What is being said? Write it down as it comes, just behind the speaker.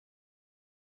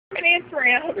everybody, it's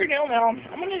Maria. I hope you're doing well.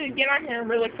 I'm going to get on here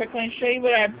really quickly and show you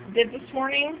what I did this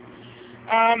morning.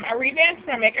 I revamped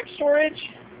my makeup storage.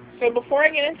 So before I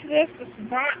get into this, this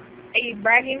is not a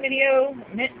bragging video,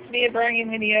 meant to be a bragging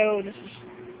video.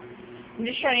 I'm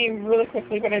just showing you really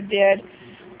quickly what I did.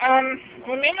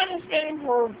 When me and my husband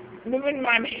were moving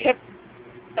my makeup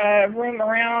room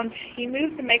around, he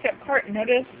moved the makeup cart and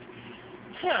noticed,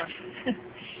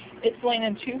 it's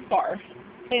leaning too far.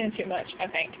 Leaning too much, I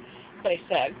think, what he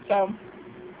said. So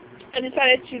I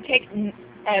decided to take 9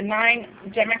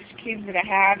 Gemex cubes that I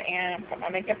have and put my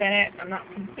makeup in it. I'm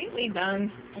not completely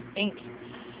done, I think.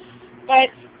 But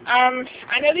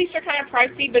I know these are kind of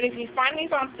pricey, but if you find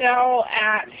these on sale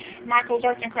at Michael's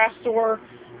Arts and Crafts store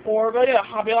or go to a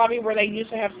Hobby Lobby where they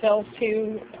usually have sales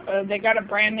too, they got a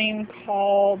brand name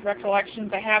called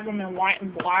Recollections. They have them in white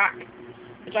and black,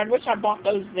 which I wish I bought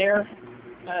those there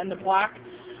in the black.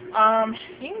 You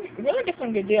can really get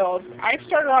some good deals. I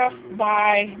started off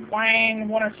by buying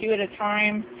 1 or 2 at a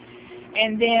time,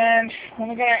 and then when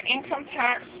we got our income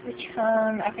tax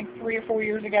return, I think 3 or 4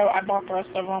 years ago, I bought the rest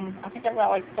of them. I think I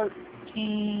got like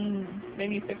 13,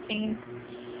 maybe 15.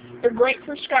 They're great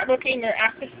for scrapbooking. They're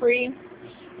acid-free.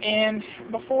 And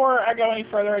before I go any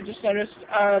further, I just noticed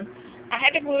I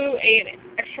had to glue an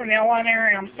extra nail on there,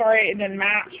 and I'm sorry it didn't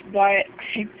match, but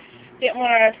I didn't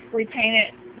want to repaint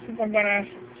it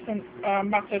since I'm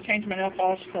about to change my nail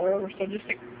polish color, so just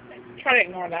try to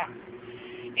ignore that.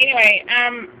 Anyway,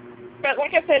 but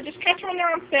like I said, just catch them when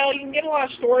they're on sale. You can get a lot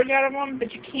of storage out of them,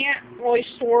 but you can't really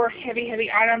store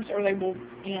heavy items or they will,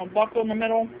 buckle in the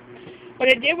middle. What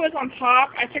I did was on top,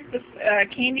 I took this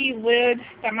candy lid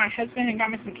that my husband had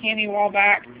got me some candy a while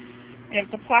back, and it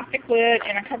was a plastic lid,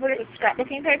 and I covered it with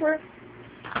scrapbooking paper,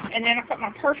 and then I put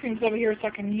my perfumes over here so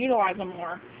I can utilize them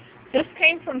more. This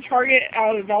came from Target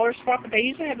out of the dollar spot, but they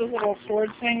usually have those little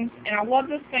storage things. And I love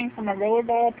this thing from my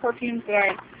rollerball perfumes that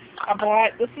I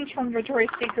bought. This is from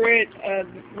Victoria's Secret. The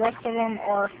rest of them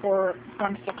are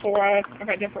from Sephora. I've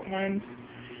got different ones.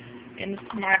 And this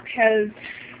is my Pez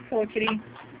Hello Kitty.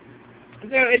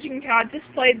 So as you can tell, I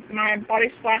displayed my body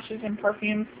splashes and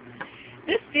perfumes.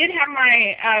 This did have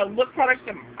my lip products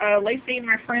that Lacey,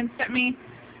 my friend, sent me,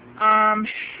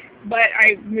 but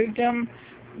I moved them.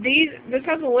 This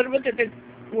has a little bit that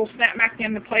will snap back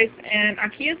into place, and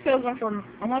IKEA sells them for,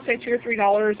 I want to say, $2 or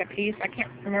 $3 a piece. I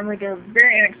can't remember. They're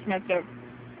very inexpensive.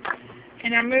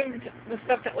 And I moved the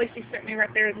stuff that Lacey sent me right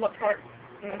there, the lip product,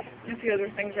 and a few other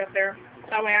things right there.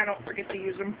 That way I don't forget to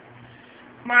use them.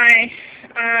 My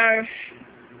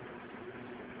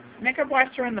makeup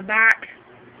wipes are in the back.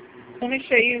 Let me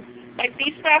show you. Like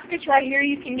these baskets right here,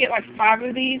 you can get like 5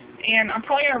 of these, and I'm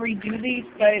probably going to redo these,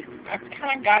 but I've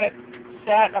kind of got it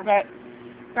set. I've got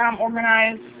them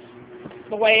organized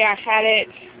the way I had it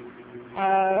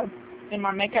in my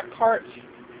makeup cart.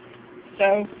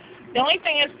 So the only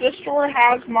thing is this drawer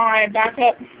has my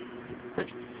backup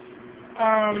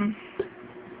eyeliners.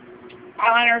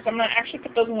 I'm going to actually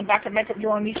put those in the backup makeup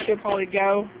drawer, and these should probably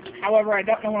go. However, I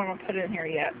don't know what I'm going to put in here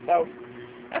yet. So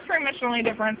that's pretty much the only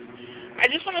difference. I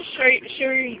just want to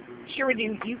share with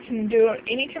you, you can do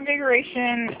any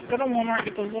configuration. Go to Walmart,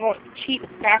 get those little cheap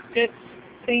baskets.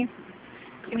 See?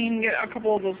 You can even get a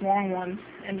couple of those long ones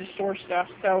and just store stuff.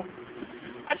 So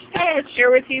I just thought I would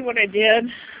share with you what I did.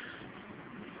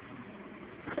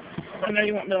 I know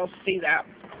you won't be able to see that.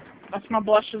 That's my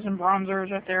blushes and bronzers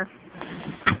right there.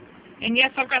 And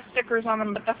yes, I've got stickers on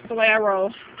them, but that's the way I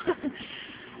roll.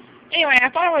 Anyway, I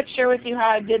thought I would share with you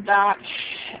how I did that.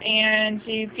 And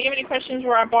if you have any questions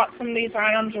where I bought some of these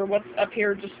items or what's up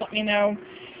here, just let me know.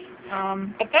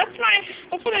 But that's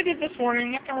what I did this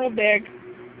morning. Nothing real big.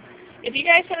 If you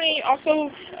guys have any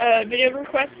video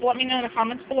requests, let me know in the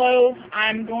comments below.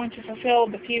 I'm going to fulfill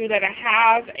the few that I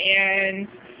have and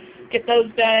get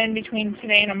those done between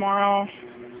today and tomorrow.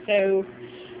 So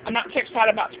I'm not too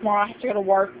excited about tomorrow. I have to go to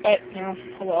work, but I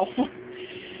will.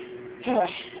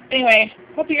 Anyway,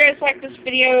 hope you guys like this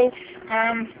video.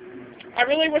 I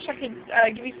really wish I could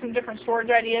give you some different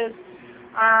storage ideas.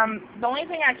 The only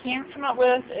thing I can come up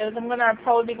with is I'm going to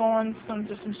probably be going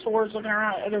to some stores, looking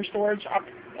around at other storage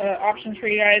options for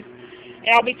you guys.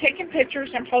 And I'll be taking pictures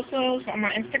and posting those on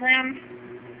my Instagram.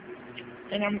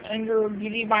 And I'm under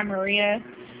Beauty by Maria.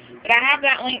 But I have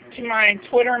that link to my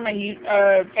Twitter and my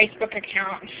Facebook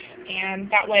account. And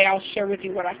that way I'll share with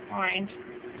you what I find.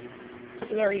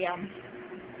 So there you go.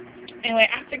 Anyway,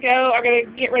 I have to go. I got to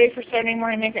get ready for Saturday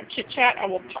morning makeup chit chat. I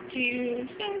will talk to you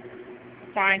soon.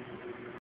 Bye.